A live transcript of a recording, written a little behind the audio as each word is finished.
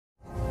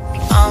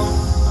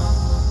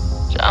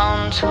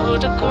down to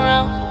the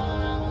ground.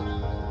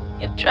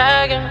 You're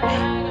dragging me.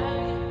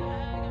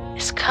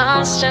 It's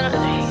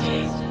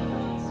constantly.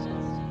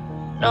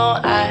 No,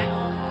 I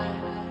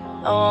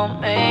won't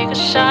make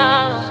a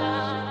sound.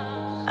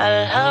 I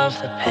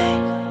love the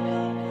pain.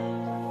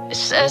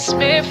 It sets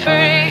me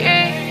free.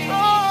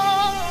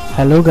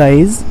 Hello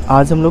guys,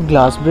 आज हम लोग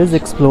glass bridge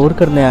explore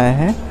करने आए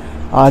हैं।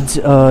 आज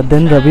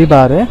दिन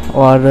रविवार है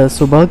और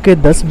सुबह के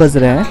 10 बज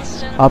रहे हैं।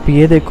 आप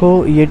ये देखो,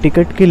 ये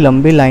टिकट की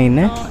लंबी लाइन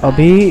है।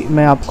 अभी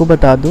मैं आपको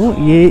बता दूं,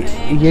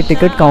 ये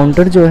टिकट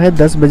काउंटर जो है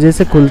 10 बजे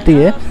से खुलती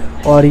है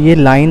और ये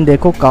लाइन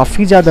देखो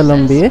काफ़ी ज़्यादा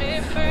लंबी है।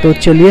 तो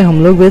चलिए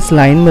हम लोग इस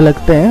लाइन में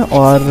लगते हैं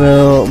और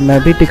मैं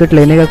भी टिकट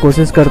लेने का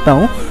कोशिश करता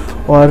हूँ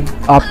और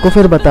आपको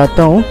फिर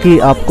बताता हूँ कि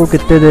आपको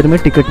कितने देर में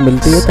टिकट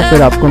मिलती है। तो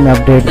फिर आपको मैं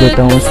अपडेट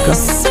देता हूँ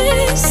इसका।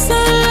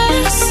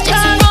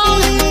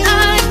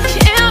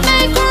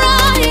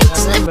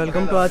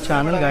 Welcome to our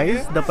channel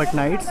guys, the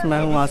पटनाइट्स। मैं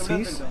हूँ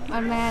आशीष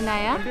और मैं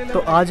अनाया। तो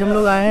आज हम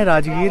लोग आए हैं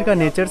राजगीर का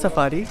नेचर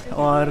सफारी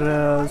और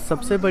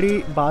सबसे बड़ी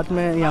बात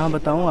मैं यहाँ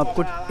बताऊँ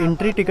आपको,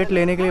 एंट्री टिकट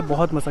लेने के लिए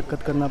बहुत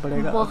मशक्कत करना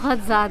पड़ेगा।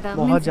 बहुत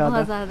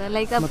ज़्यादा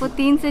लाइक आपको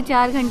 3 से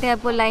 4 घंटे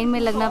आपको लाइन में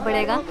लगना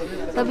पड़ेगा,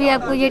 तभी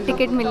आपको ये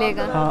टिकट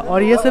मिलेगा। हाँ,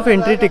 और ये सिर्फ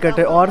एंट्री टिकट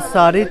है और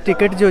सारे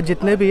टिकट जो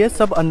जितने भी है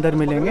सब अंदर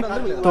मिलेंगे।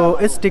 तो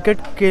इस टिकट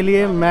के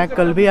लिए मैं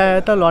कल भी आया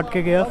था, लौट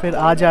के गया, फिर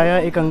आज आया।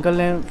 एक अंकल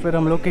ने फिर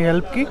हम लोग की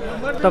हेल्प की,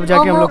 तब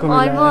जाके हम लोग को मिला।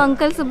 और वो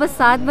अंकल सुबह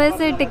 7 बजे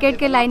से टिकट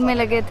के लाइन में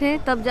लगे थे,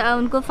 तब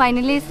उनको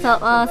फाइनली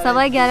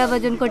 11:15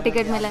 बजे उनको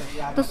टिकट मिला।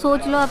 तो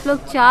सोच लो आप लोग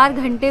 4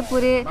 घंटे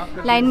पूरे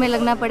लाइन में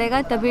लगना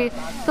पड़ेगा तभी।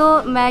 तो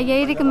मैं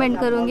यही रिकमेंड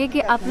करूँगी कि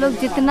आप लोग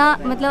जितना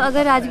मतलब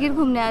अगर राजगीर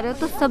घूमने आ रहे हो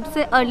तो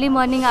सबसे अर्ली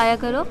मॉर्निंग आया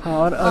करो।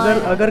 और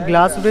अगर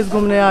ग्लास ब्रिज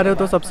घूमने आ रहे हो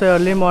तो सबसे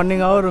अर्ली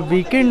मॉर्निंग आओ और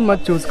वीकेंड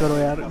मत चूज़ करो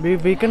यार।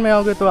 वीकेंड में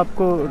आओगे तो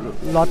आपको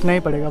लौटना ही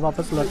पड़ेगा,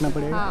 वापस लौटना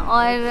पड़ेगा। हाँ,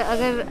 और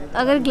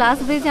अगर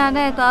ग्लास ब्रिज आना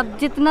है तो आप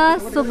जितना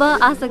सुबह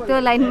आ सकते हो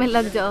लाइन में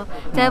लग जाओ,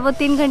 चाहे वो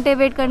 3 घंटे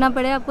वेट करना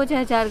पड़े आपको,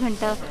 चाहे 4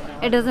 घंटा,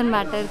 इट डजंट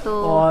मैटर। तो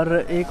और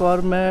एक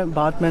और मैं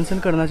बात मेंशन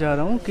करना चाह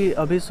रहा हूँ कि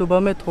अभी सुबह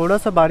में थोड़ा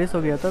सा बारिश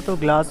हो गया था तो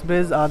ग्लास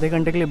ब्रिज आधे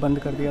घंटे के लिए बंद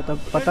कर दिया था।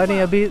 पता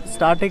नहीं अभी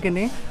स्टार्ट है कि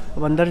नहीं,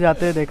 अब अंदर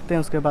जाते हैं देखते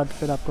हैं, उसके बाद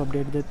फिर आपको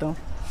अपडेट देता हूँ।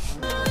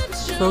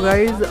 सो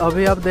गाइज,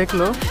 अभी आप देख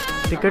लो,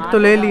 टिकट तो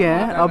ले लिए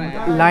हैं,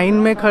 अब लाइन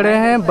में खड़े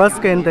हैं बस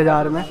के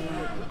इंतज़ार में।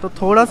 तो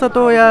थोड़ा सा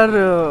तो यार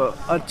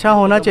अच्छा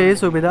होना चाहिए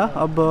सुविधा।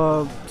 अब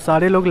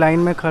सारे लोग लाइन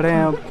में खड़े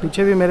हैं,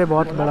 पीछे भी मेरे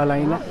बहुत बड़ा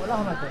लाइन है,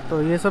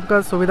 तो ये सब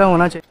का सुविधा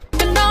होना चाहिए।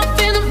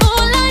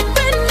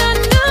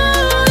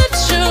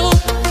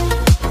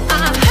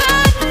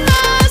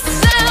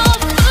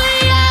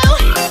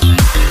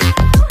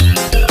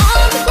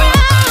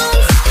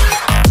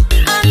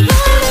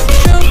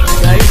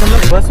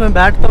 बस में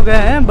बैठ तो गए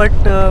हैं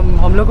बट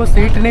हम लोग को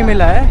सीट नहीं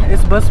मिला है।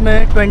 इस बस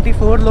में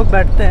 24 लोग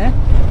बैठते हैं,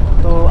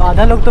 तो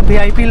आधा लोग तो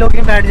VIP लोग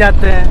ही बैठ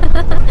जाते हैं।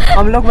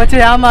 हम लोग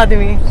बचे आम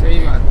आदमी। सही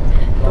बात।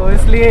 तो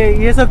इसलिए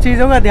ये सब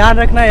चीज़ों का ध्यान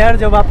रखना यार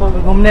जब आप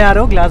घूमने आ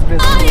रहे हो ग्लास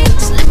ब्रिज।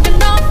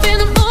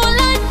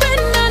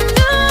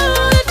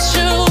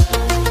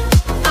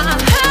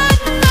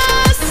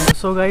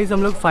 सो गाइज,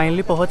 हम लोग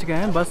फाइनली पहुंच गए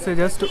हैं, बस से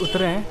जस्ट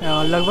उतरे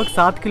हैं। लगभग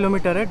 7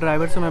 किलोमीटर है,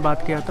 ड्राइवर से मैं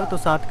बात किया था तो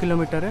 7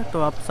 किलोमीटर है।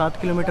 तो आप 7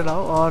 किलोमीटर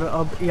आओ और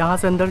अब यहाँ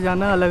से अंदर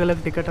जाना, अलग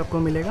अलग टिकट आपको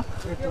मिलेगा।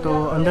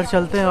 तो अंदर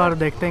चलते हैं और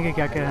देखते हैं कि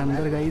क्या क्या है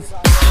अंदर गाइज।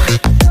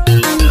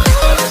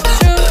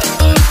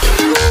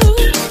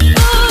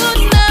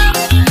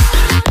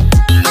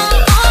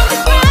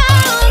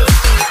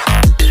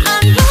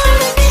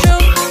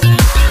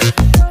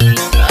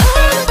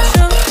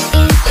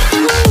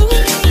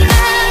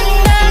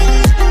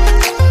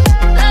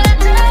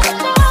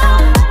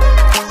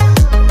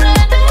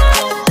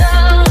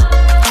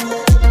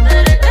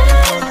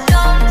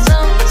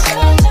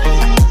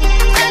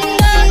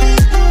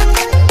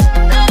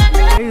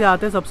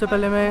 आते सबसे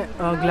पहले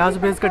मैं ग्लास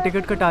ब्रिज का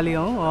टिकट कटा लिया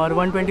हूँ और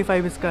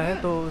 125 इसका है।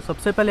 तो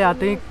सबसे पहले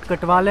आते ही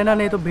कटवा लेना,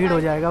 नहीं तो भीड़ हो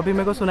जाएगा। अभी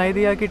मेरे को सुनाई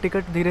दिया कि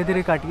टिकट धीरे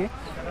धीरे काटिए,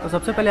 तो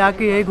सबसे पहले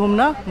आके यही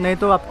घूमना, नहीं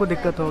तो आपको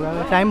दिक्कत होगा,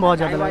 टाइम बहुत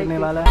ज़्यादा लगने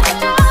वाला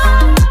है।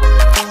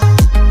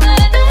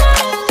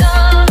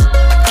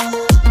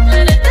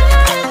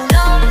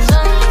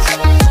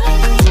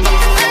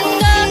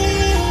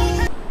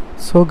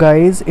 सो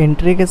गाइज़,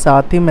 एंट्री के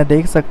साथ ही मैं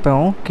देख सकता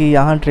हूँ कि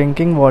यहाँ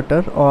ड्रिंकिंग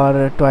वाटर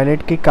और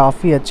टॉयलेट की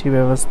काफ़ी अच्छी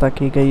व्यवस्था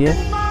की गई है।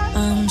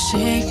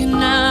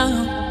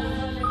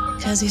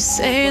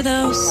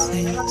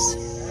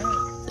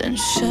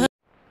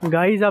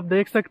 गाइज़, आप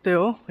देख सकते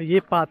हो ये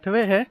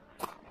पाथवे है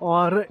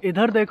और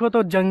इधर देखो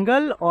तो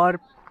जंगल और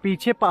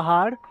पीछे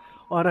पहाड़,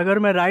 और अगर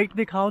मैं राइट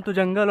दिखाऊं तो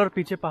जंगल और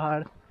पीछे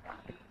पहाड़।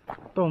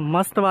 तो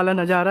मस्त वाला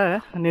नज़ारा है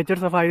नेचर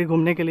सफारी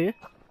घूमने के लिए।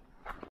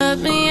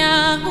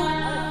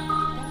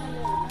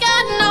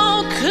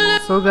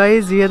 सो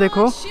गाइज, ये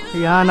देखो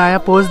यहाँ नाया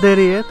पोज दे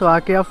रही है, तो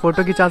आके आप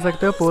फोटो खिंचा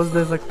सकते हो, पोज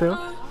दे सकते हो।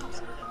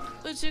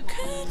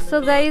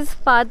 सो गाइज,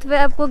 पाथवे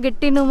आपको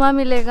गिट्टी नुमा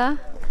मिलेगा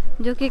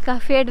जो कि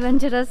काफ़ी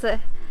एडवेंचरस है।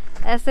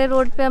 ऐसे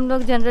रोड पे हम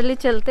लोग जनरली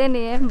चलते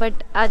नहीं है, बट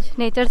आज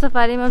नेचर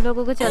सफारी में हम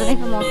लोगों को चलने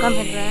का मौका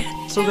मिल रहा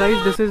है। So guys,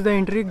 this is the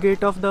entry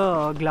gate of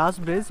the glass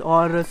bridge,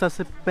 और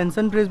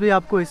सस्पेंशन ब्रिज भी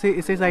आपको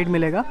इसी साइड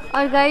मिलेगा।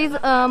 और गाइज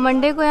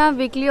मंडे को यहाँ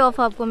वीकली ऑफ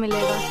आपको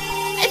मिलेगा।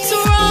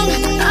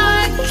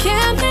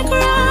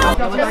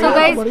 तो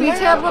गाइज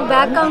पीछे आपको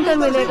बैग काउंटर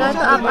मिलेगा, तो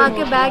आप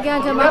आके बैग यहाँ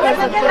जमा कर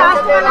सकते हो।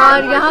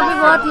 और यहाँ भी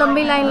बहुत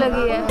लंबी लाइन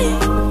लगी है।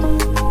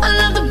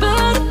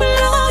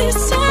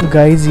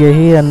 गाइज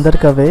यही है अंदर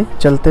का वे,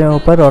 चलते हैं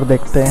ऊपर और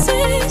देखते हैं।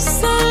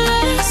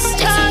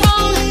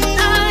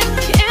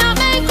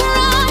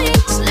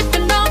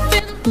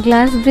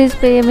 ग्लास ब्रिज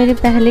पे ये मेरी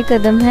पहली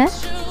कदम है।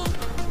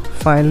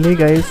 फाइनली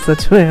गाइज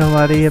सच में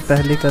हमारी ये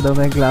पहली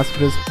कदम है ग्लास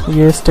ब्रिज।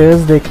 ये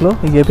स्टेयर्स देख लो,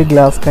 ये भी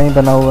ग्लास का ही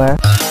बना हुआ है।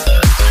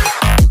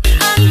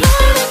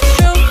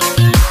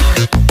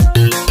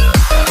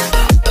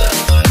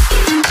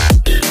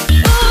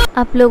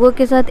 आप लोगों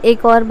के साथ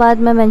एक और बात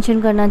मैं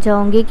मेंशन करना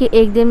चाहूँगी कि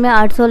एक दिन में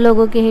 800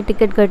 लोगों के ही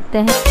टिकट कटते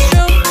हैं।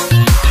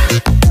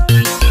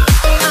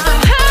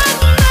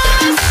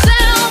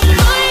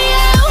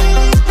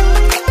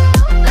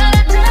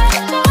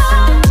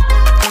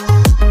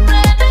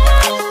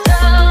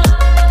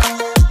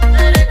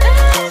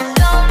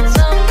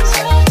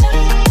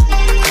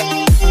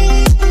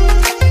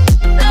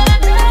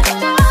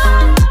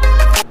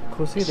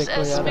 खुशी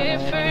देखो यार।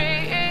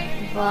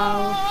 Wow,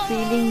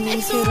 feeling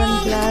nature on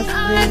glass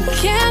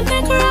bridge.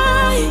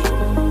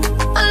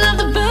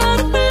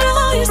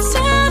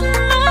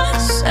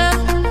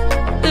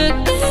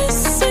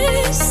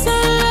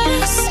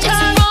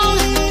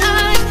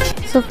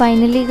 So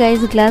finally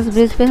guys, glass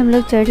bridge पे हम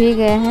लोग चढ़ ही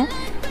गए हैं।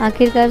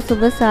 आखिरकार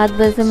सुबह 7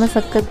 बजे से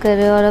मशक्कत कर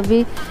रहे हैं और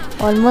अभी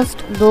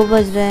ऑलमोस्ट 2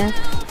 बज रहे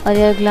हैं। और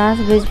यार ग्लास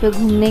ब्रिज पे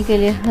घूमने के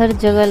लिए हर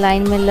जगह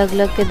लाइन में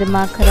लग के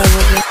दिमाग खराब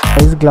हो गया।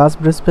 इस ग्लास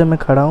ब्रिज पे मैं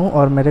खड़ा हूँ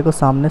और मेरे को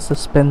सामने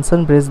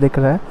सस्पेंशन ब्रिज दिख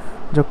रहा है,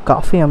 जो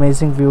काफ़ी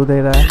अमेजिंग व्यू दे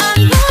रहा है।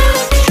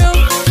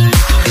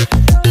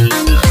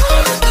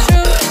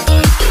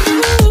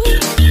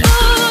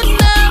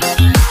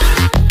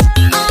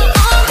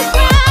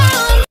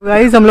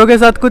 गाइस हम लोग के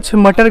साथ कुछ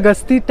मटर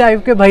गश्ती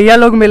टाइप के भैया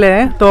लोग मिले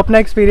हैं, तो अपना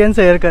एक्सपीरियंस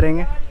शेयर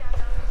करेंगे।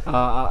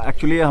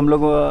 एक्चुअली हम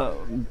लोग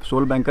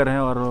सोल बैंकर हैं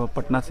और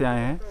पटना से आए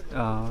हैं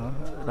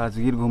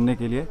राजगीर घूमने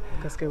के लिए।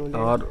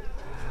 और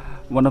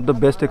one of the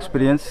best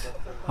experience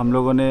हम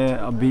लोगों ने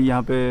अभी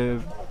यहाँ पे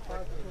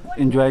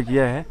एंजॉय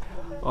किया है।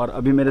 और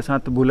अभी मेरे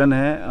साथ बुलन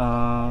है,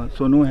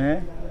 सोनू है,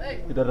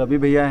 इधर रवि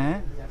भैया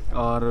हैं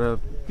और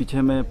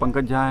पीछे में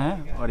पंकज झा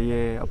हैं और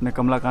ये अपने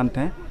कमलाकांत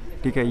हैं।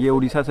 ठीक है, ये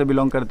उड़ीसा से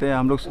बिलोंग करते हैं।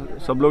 हम लोग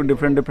सब लोग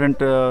डिफरेंट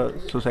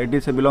सोसाइटी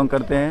से बिलोंग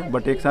करते हैं,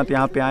 बट एक साथ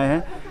यहाँ पे आए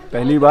हैं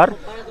पहली बार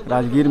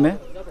राजगीर में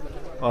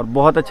और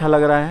बहुत अच्छा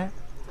लग रहा है।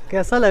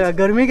 कैसा लगा?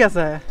 गर्मी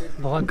कैसा है?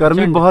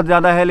 गर्मी बहुत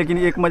ज़्यादा है, लेकिन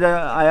एक मज़ा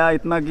आया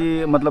इतना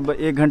कि मतलब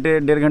 1 घंटे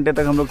 1.5 घंटे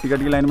तक हम लोग टिकट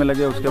की लाइन में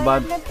लगे। उसके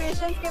बाद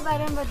पेशेंस के बारे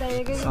में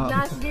बताइएगा कि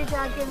ग्लास ब्रिज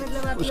आके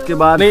मतलब उसके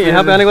बाद नहीं,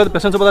 यहाँ पे आने के बाद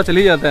पेशेंस से पता चल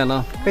ही जाता है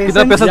ना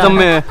कितना पेशेंस हम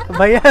में है।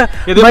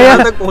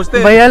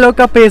 भैया लोग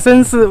का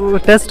पेशेंस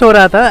टेस्ट हो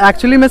रहा था।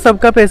 एक्चुअली में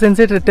सबका पेशेंस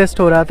ही टेस्ट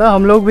हो रहा था।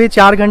 हम लोग भी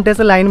 4 घंटे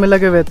से लाइन में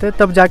लगे हुए थे,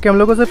 तब जाके हम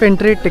लोग को सिर्फ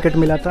एंट्री टिकट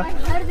मिला था।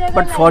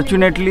 बट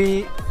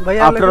फॉर्चुनेटली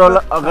आफ्टर ऑल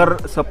अगर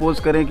सपोज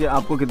करें कि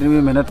आपको कितनी भी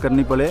मेहनत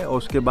करनी पड़े और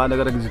उसके बाद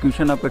अगर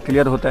एग्जीक्यूशन आपका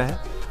क्लियर होता है,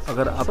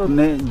 अगर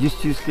आपने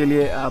जिस चीज़ के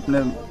लिए आपने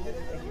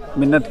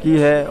मेहनत की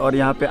है और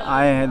यहाँ पे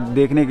आए हैं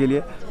देखने के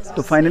लिए,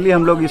 तो फाइनली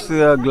हम लोग इस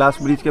ग्लास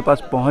ब्रिज के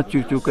पास पहुँच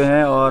चुके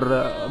हैं। और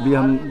अभी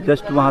हम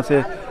जस्ट वहाँ से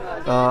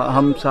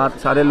हम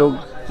सारे लोग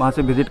वहाँ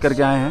से विज़िट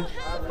करके आए हैं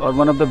और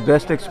one of the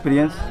best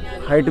experience.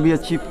 Height भी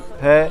अच्छी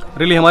है,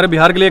 रियली हमारे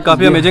बिहार के लिए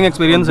काफ़ी अमेजिंग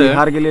एक्सपीरियंस है।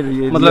 बिहार के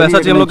लिए मतलब ऐसा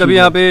चीज़ हम लोग कभी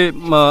यहाँ पे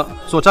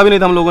सोचा भी नहीं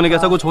था हम लोगों ने कि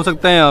ऐसा कुछ हो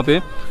सकता है यहाँ पे,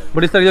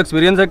 बट इस तरह का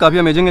एक्सपीरियंस है, काफ़ी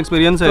अमेजिंग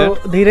एक्सपीरियंस है।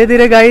 तो धीरे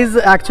धीरे गाइज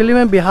एक्चुअली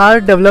में बिहार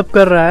डेवलप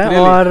कर रहा है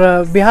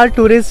और बिहार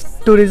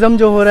टूरिज्म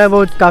जो हो रहा है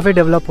वो काफ़ी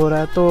डेवलप हो रहा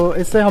है, तो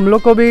इससे हम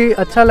लोग को भी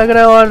अच्छा लग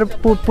रहा है। और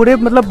पूरे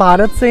मतलब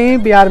भारत से ही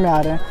बिहार में आ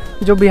रहे हैं,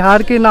 जो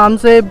बिहार के नाम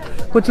से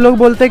कुछ लोग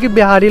बोलते हैं कि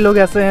बिहारी लोग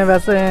ऐसे हैं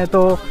वैसे हैं,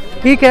 तो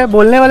ठीक है,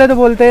 बोलने वाले तो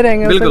बोलते ही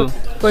रहेंगे। बिल्कुल,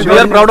 we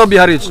are proud of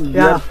Bihari's,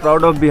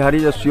 proud of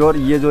Bihari's sure.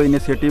 ये जो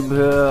इनिशिएटिव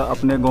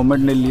अपने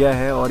गवर्नमेंट ने लिया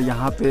है और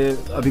यहाँ पे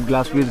अभी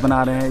ग्लास ब्रिज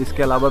बना रहे हैं,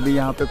 इसके अलावा भी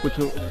यहाँ पे कुछ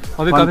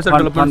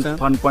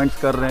फन पॉइंट्स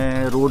कर रहे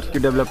हैं, रोड्स की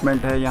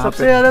डेवलपमेंट है यहाँ पे।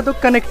 सबसे ज़्यादा तो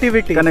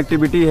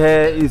कनेक्टिविटी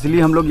है,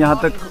 इसलिए हम लोग यहाँ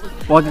तक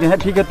पहुँच गए हैं।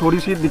 ठीक है, थोड़ी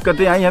सी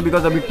दिक्कतें आई हैं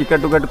बिकॉज अभी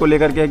टिकट को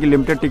लेकर के है कि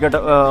लिमिटेड टिकट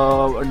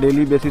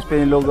डेली बेसिस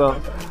पे इन लोग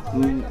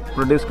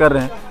प्रोड्यूस कर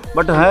रहे हैं,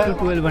 बट है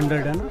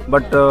 1200 है ना।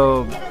 But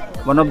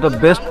one of the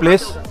best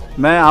place.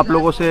 मैं आप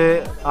लोगों से,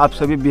 आप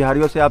सभी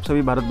बिहारियों से, आप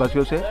सभी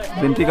भारतवासियों से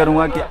विनती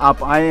करूंगा कि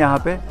आप आएँ यहाँ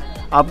पे,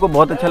 आपको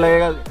बहुत अच्छा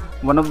लगेगा।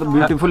 One of the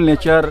beautiful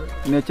nature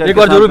एक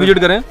बार जरूर विजिट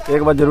करें,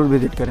 एक बार जरूर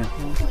विजिट करें।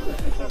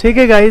 ठीक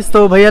है गाइज,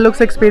 तो भैया लोग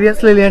से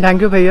एक्सपीरियंस ले लिया,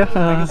 थैंक यू भैया।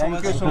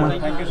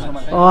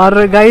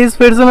 और गाइज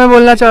फिर से मैं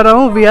बोलना चाह रहा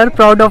हूँ, we are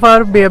proud of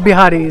our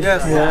Bihari.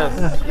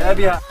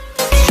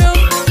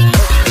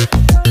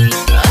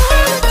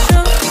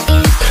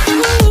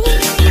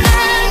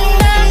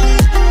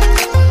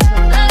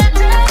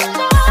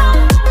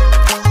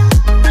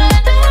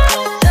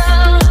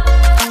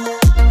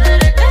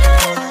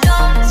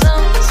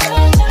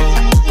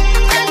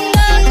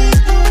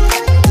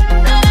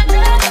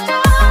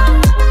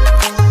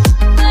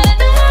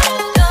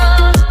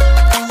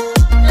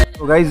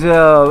 Guys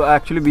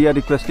actually we are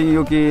requesting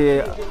you कि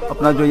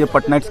अपना जो ये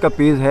पटनाइट्स का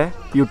पेज है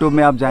यूट्यूब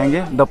में आप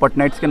जाएंगे, द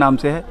पटनाइट्स के नाम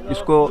से है,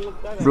 इसको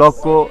ब्लॉग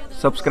को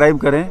सब्सक्राइब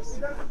करें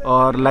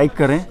और लाइक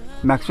करें।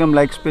 मैक्सिमम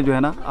लाइक्स पे जो है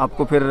ना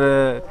आपको फिर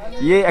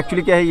ये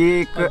एक्चुअली क्या है,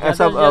 ये एक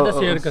ऐसा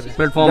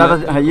प्लेटफॉर्म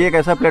है, ये एक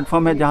ऐसा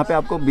प्लेटफॉर्म है जहाँ पे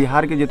आपको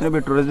बिहार के जितने भी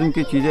टूरिज्म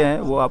की चीज़ें हैं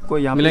वो आपको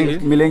यहाँ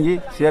मिलेंगी,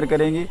 शेयर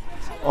करेंगी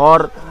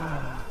और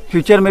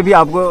फ्यूचर में भी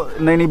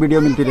आपको नई नई वीडियो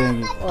मिलती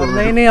रहेंगी, तो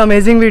नई नई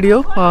अमेजिंग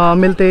वीडियो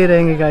मिलते ही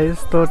रहेंगे गाइस।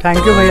 तो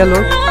थैंक यू भैया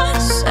लोग।